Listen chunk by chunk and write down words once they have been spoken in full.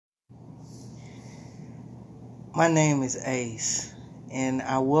My name is Ace, and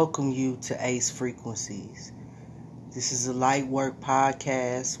I welcome you to Ace Frequencies. This is a light work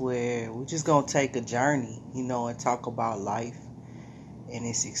podcast where we're just going to take a journey, and talk about life and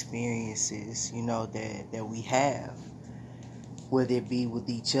its experiences, that we have, whether it be with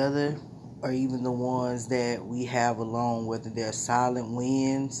each other or even the ones that we have alone, whether they're silent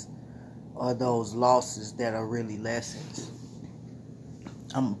wins or those losses that are really lessons.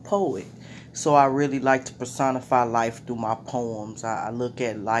 I'm a poet, so I really like to personify life through my poems. I look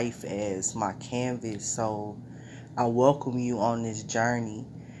at life as my canvas, so I welcome you on this journey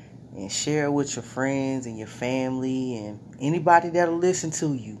and share it with your friends and your family and anybody that'll listen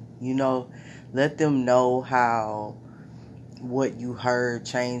to you. Let them know how what you heard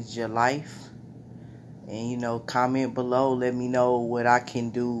changed your life. And, comment below. Let me know what I can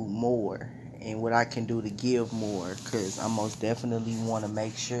do more and what I can do to give more. Because I most definitely want to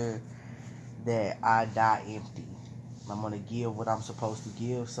make sure that I die empty. I'm going to give what I'm supposed to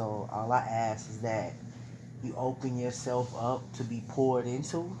give. So all I ask is that you open yourself up to be poured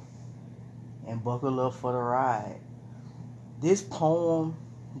into and buckle up for the ride. This poem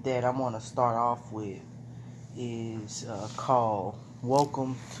that I'm going to start off with is called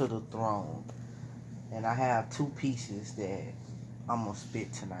Welcome to the Throne. And I have two pieces that I'm going to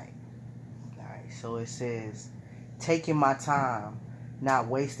spit tonight. Alright, so it says, taking my time, not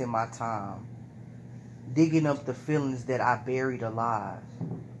wasting my time. Digging up the feelings that I buried alive.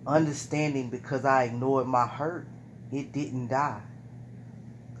 Understanding because I ignored my hurt, it didn't die.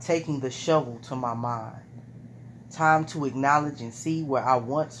 Taking the shovel to my mind. Time to acknowledge and see where I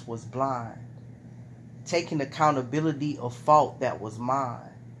once was blind. Taking accountability of fault that was mine.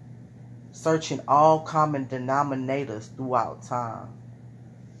 Searching all common denominators throughout time.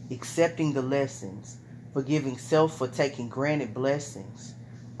 Accepting the lessons. Forgiving self for taking granted blessings.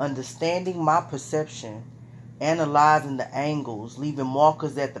 Understanding my perception. Analyzing the angles. Leaving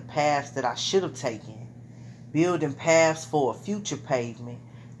markers at the paths that I should have taken. Building paths for a future pavement.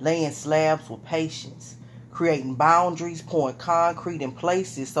 Laying slabs with patience. Creating boundaries. Pouring concrete in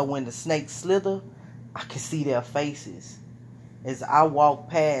places so when the snakes slither, I can see their faces. As I walk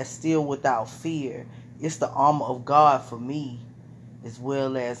past still without fear, it's the armor of God for me, as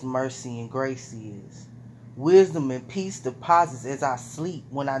well as mercy and grace is. Wisdom and peace deposits as I sleep.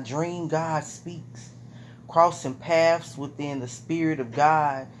 When I dream, God speaks. Crossing paths within the Spirit of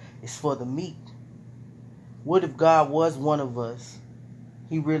God is for the meek. What if God was one of us?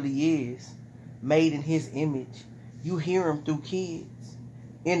 He really is. Made in His image. You hear Him through kids.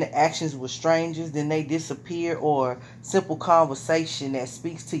 Interactions with strangers, then they disappear, or simple conversation that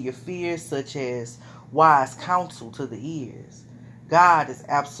speaks to your fears, such as wise counsel to the ears. God is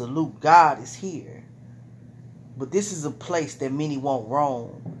absolute. God is here. But this is a place that many won't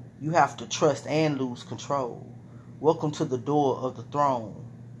roam. You have to trust and lose control. Welcome to the door of the throne,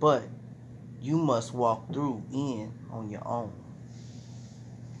 but you must walk through in on your own.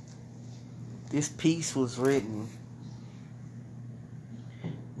 This piece was written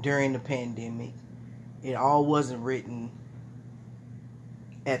during the pandemic. It all wasn't written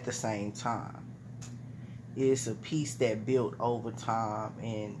at the same time. It's a piece that built over time,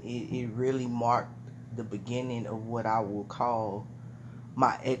 and it really marked the beginning of what I will call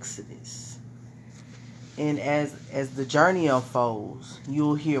my exodus. And as the journey unfolds,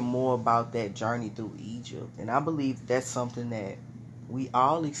 you'll hear more about that journey through Egypt. And I believe that's something that we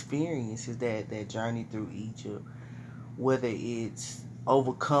all experience, is that journey through Egypt. Whether it's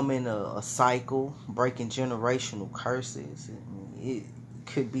overcoming a cycle, breaking generational curses. It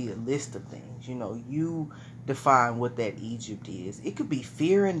could be a list of things. You define what that Egypt is. It could be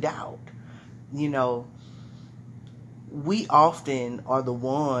fear and doubt. We often are the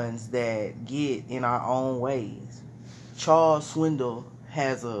ones that get in our own ways. Charles Swindoll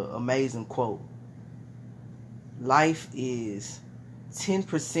has an amazing quote. Life is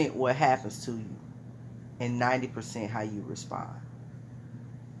 10% what happens to you and 90% how you respond.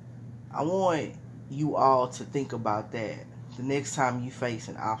 I want you all to think about that the next time you face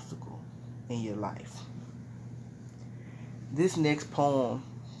an obstacle in your life. This next poem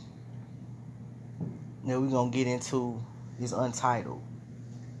that we're going to get into is untitled.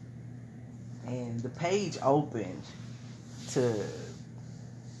 And the page opened to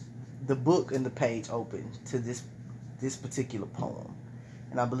the book, and the page opened to this particular poem.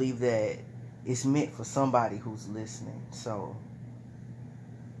 And I believe that it's meant for somebody who's listening. So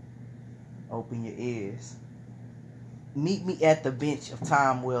open your ears. Meet me at the bench of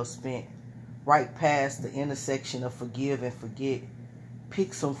time well spent, right past the intersection of forgive and forget.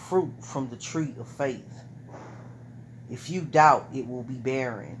 Pick some fruit from the tree of faith. If you doubt, it will be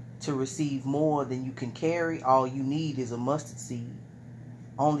barren. To receive more than you can carry, all you need is a mustard seed.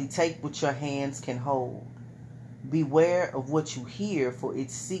 Only take what your hands can hold. Beware of what you hear, for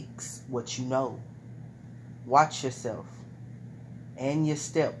it seeks what you know. Watch yourself and your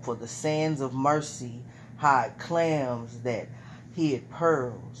step, for the sands of mercy hide clams that hid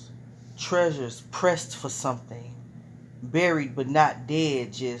pearls, treasures pressed for something, buried but not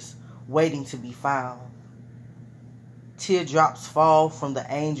dead, just waiting to be found. Teardrops fall from the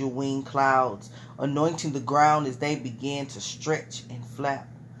angel wing clouds, anointing the ground as they begin to stretch and flap.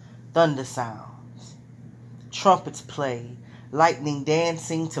 Thunder sounds. Trumpets play, lightning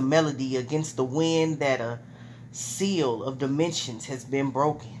dancing to melody against the wind that a seal of dimensions has been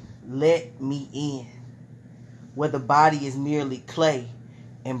broken. Let me in, where the body is merely clay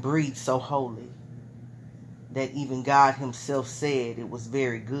and breathes so holy that even God himself said it was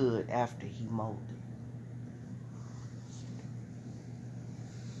very good after he molded.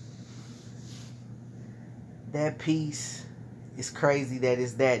 That piece is crazy that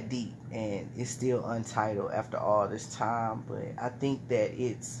it's that deep and it's still untitled after all this time, but I think that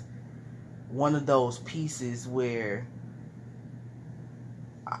it's one of those pieces where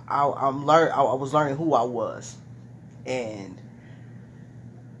I was learning who I was, and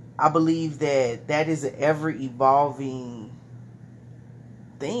I believe that is an ever evolving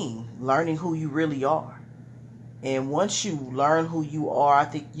thing, learning who you really are. And once you learn who you are, I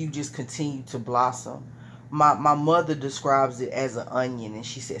think you just continue to blossom. My mother describes it as an onion, and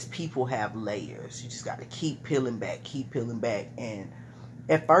she says people have layers. You just got to keep peeling back. And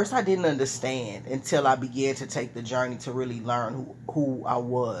at first I didn't understand until I began to take the journey to really learn who I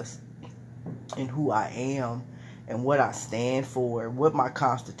was and who I am and what I stand for, what my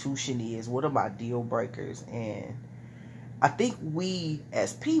constitution is, what are my deal breakers. And I think we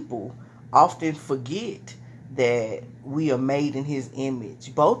as people often forget that we are made in his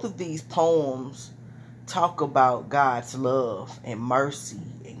image. Both of these poems talk about God's love and mercy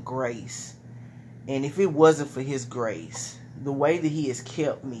and grace. And if it wasn't for his grace, the way that he has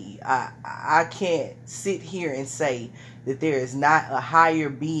kept me, I can't sit here and say that there is not a higher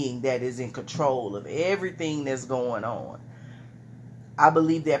being that is in control of everything that's going on. I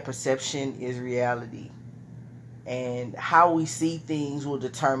believe that perception is reality, and how we see things will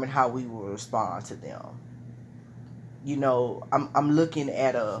determine how we will respond to them. You know, I'm looking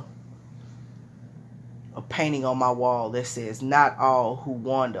at a painting on my wall that says, "Not all who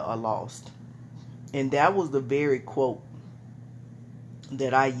wander are lost." And that was the very quote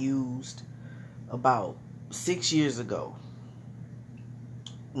that I used about 6 years ago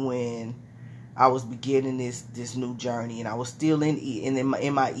when I was beginning this new journey, and I was still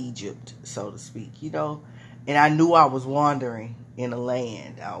in my Egypt, so to speak, you know. And I knew I was wandering in a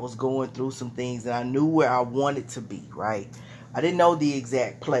land. I was going through some things, and I knew where I wanted to be, right? I didn't know the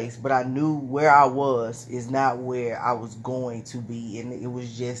exact place, but I knew where I was is not where I was going to be. And it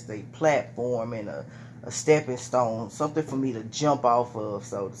was just a platform and a stepping stone, something for me to jump off of,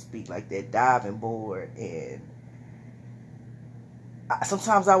 so to speak, like that diving board. And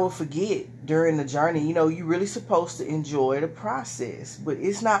sometimes I will forget during the journey, you know, you're really supposed to enjoy the process, but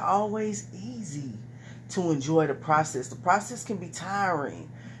it's not always easy to enjoy the process. The process can be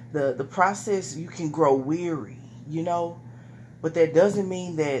tiring. The process, you can grow weary, you know. But that doesn't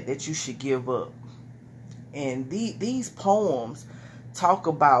mean that you should give up. And these poems talk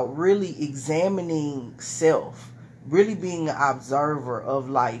about really examining self, really being an observer of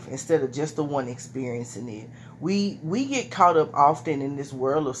life instead of just the one experiencing it. We get caught up often in this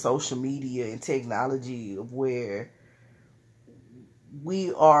world of social media and technology, of where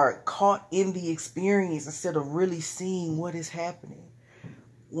we are caught in the experience instead of really seeing what is happening.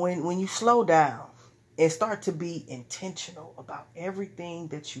 When you slow down and start to be intentional about everything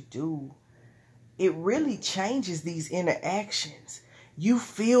that you do, it really changes these interactions. You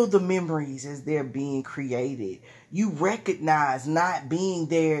feel the memories as they're being created. You recognize not being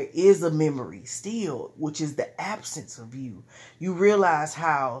there is a memory still, which is the absence of you. You realize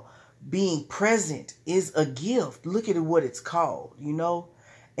how being present is a gift. Look at what it's called, you know,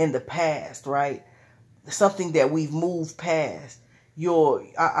 in the past, right? Something that we've moved past.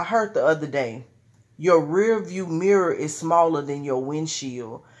 I heard the other day, your rear view mirror is smaller than your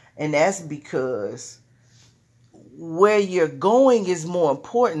windshield. And that's because where you're going is more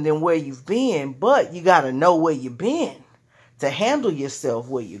important than where you've been. But you got to know where you've been to handle yourself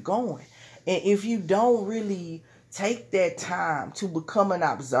where you're going. And if you don't really take that time to become an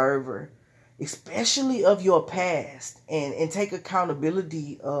observer, especially of your past, and take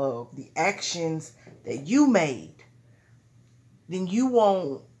accountability of the actions that you made, then you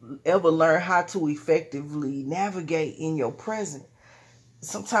won't ever learn how to effectively navigate in your present.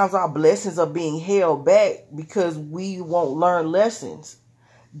 Sometimes our blessings are being held back because we won't learn lessons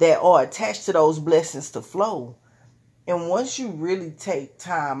that are attached to those blessings to flow. And once you really take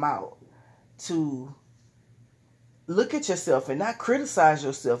time out to look at yourself and not criticize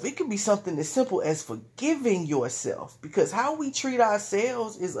yourself, it could be something as simple as forgiving yourself, because how we treat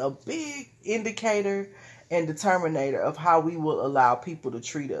ourselves is a big indicator and determinator of how we will allow people to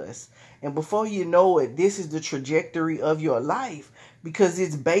treat us. And before you know it, this is the trajectory of your life, because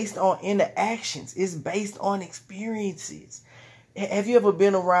it's based on interactions. It's based on experiences. Have you ever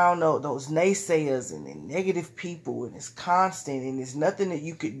been around those naysayers and negative people, and it's constant, and there's nothing that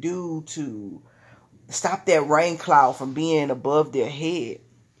you could do to stop that rain cloud from being above their head?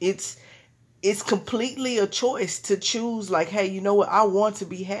 It's completely a choice to choose, like, hey, you know what? I want to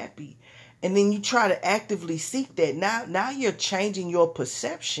be happy. And then you try to actively seek that. Now you're changing your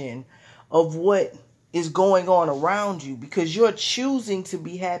perception of what is going on around you, because you're choosing to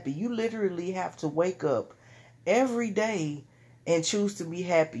be happy. You literally have to wake up every day and choose to be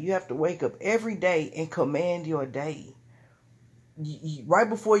happy. You have to wake up every day and command your day. Right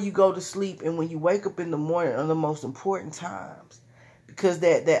before you go to sleep and when you wake up in the morning are the most important times, because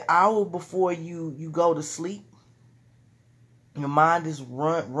that hour before you go to sleep, your mind is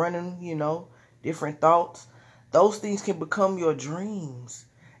running, different thoughts. Those things can become your dreams,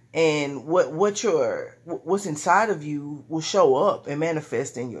 and what's inside of you will show up and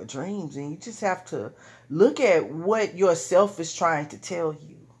manifest in your dreams. And you just have to look at what yourself is trying to tell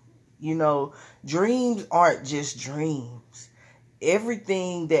you. Dreams aren't just dreams.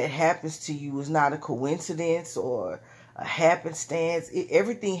 Everything that happens to you is not a coincidence or a happenstance.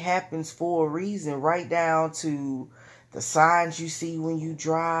 Everything happens for a reason, right down to the signs you see when you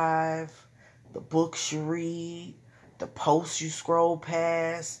drive, the books you read, the posts you scroll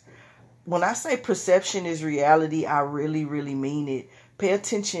past. When I say perception is reality, I really, really mean it. Pay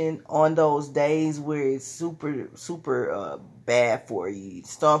attention on those days where it's super, super bad for you. You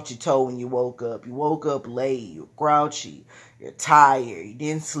stumped your toe when you woke up. You woke up late. You're grouchy. You're tired. You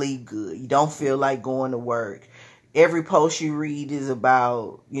didn't sleep good. You don't feel like going to work. Every post you read is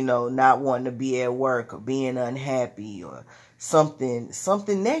about, not wanting to be at work or being unhappy or something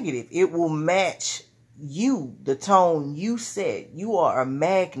negative. It will match you, the tone you set. You are a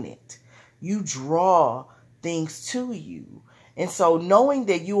magnet. You draw things to you. And so knowing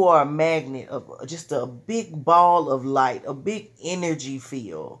that you are a magnet of just a big ball of light, a big energy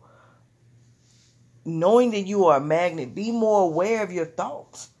field, knowing that you are a magnet, be more aware of your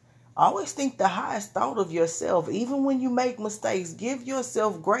thoughts. Always think the highest thought of yourself. Even when you make mistakes, give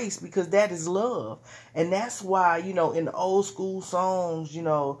yourself grace, because that is love. And that's why, in the old school songs,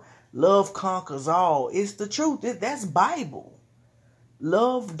 love conquers all. It's the truth. That's Bible.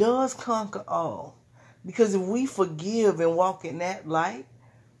 Love does conquer all. Because if we forgive and walk in that light,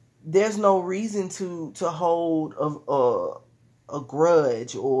 there's no reason to hold a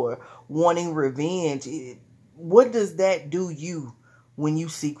grudge or wanting revenge. What does that do you when you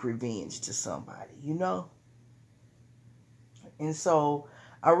seek revenge to somebody, And so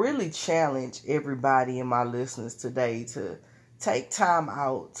I really challenge everybody and my listeners today to take time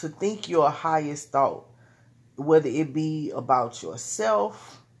out to think your highest thought, whether it be about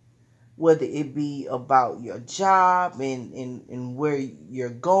yourself, whether it be about your job and where you're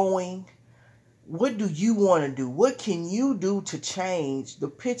going. What do you want to do? What can you do to change the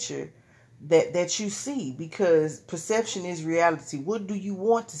picture that you see? Because perception is reality. What do you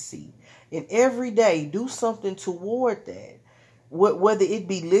want to see? And every day, do something toward that. Whether it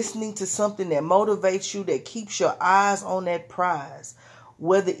be listening to something that motivates you, that keeps your eyes on that prize.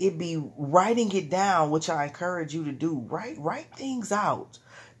 Whether it be writing it down, which I encourage you to do. Write things out.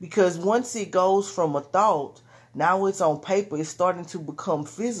 Because once it goes from a thought, now it's on paper, it's starting to become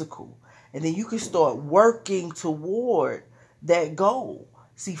physical. And then you can start working toward that goal.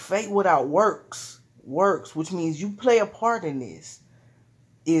 See, faith without works, which means you play a part in this,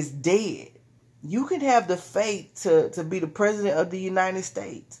 is dead. You can have the faith to be the president of the United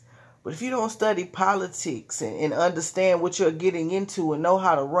States. But if you don't study politics and understand what you're getting into and know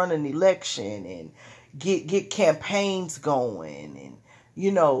how to run an election and get campaigns going, and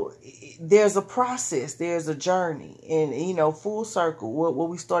there's a process, there's a journey. And, full circle, what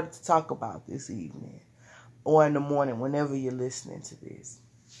we started to talk about this evening or in the morning, whenever you're listening to this.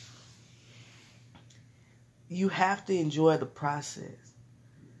 You have to enjoy the process.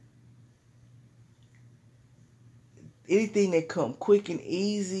 Anything that come quick and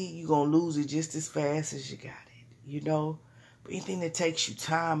easy, you're going to lose it just as fast as you got it, But anything that takes you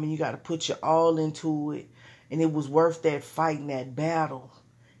time and you got to put your all into it, and it was worth that fight and that battle,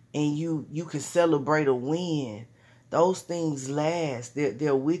 and you can celebrate a win. Those things last.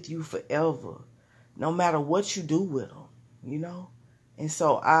 They're with you forever, no matter what you do with them, you know. And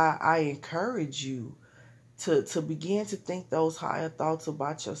so I encourage you to begin to think those higher thoughts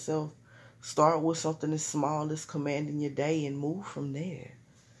about yourself. Start with something as small as commanding your day and move from there.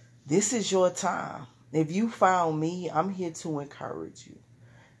 This is your time. If you found me, I'm here to encourage you.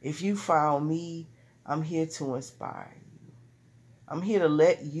 If you found me, I'm here to inspire you. I'm here to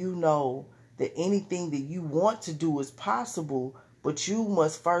let you know that anything that you want to do is possible, but you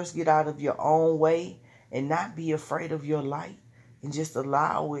must first get out of your own way and not be afraid of your light and just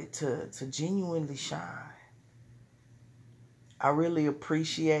allow it to genuinely shine. I really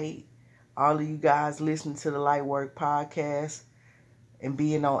appreciate all of you guys listening to the Lightwork podcast and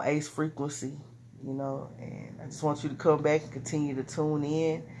being on Ace Frequency, you know, and I just want you to come back and continue to tune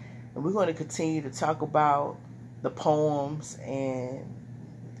in. And we're going to continue to talk about the poems, and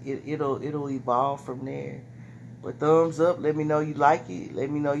it'll evolve from there. But thumbs up, let me know you like it. Let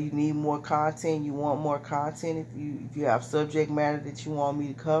me know you need more content, you want more content. If you have subject matter that you want me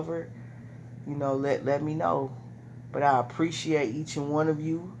to cover, you know, let me know. But I appreciate each and one of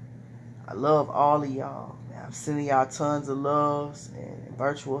you. I love all of y'all. I'm sending y'all tons of loves and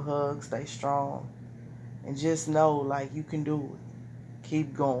virtual hugs. Stay strong. And just know, like, you can do it.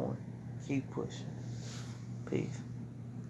 Keep going. Keep pushing. Peace.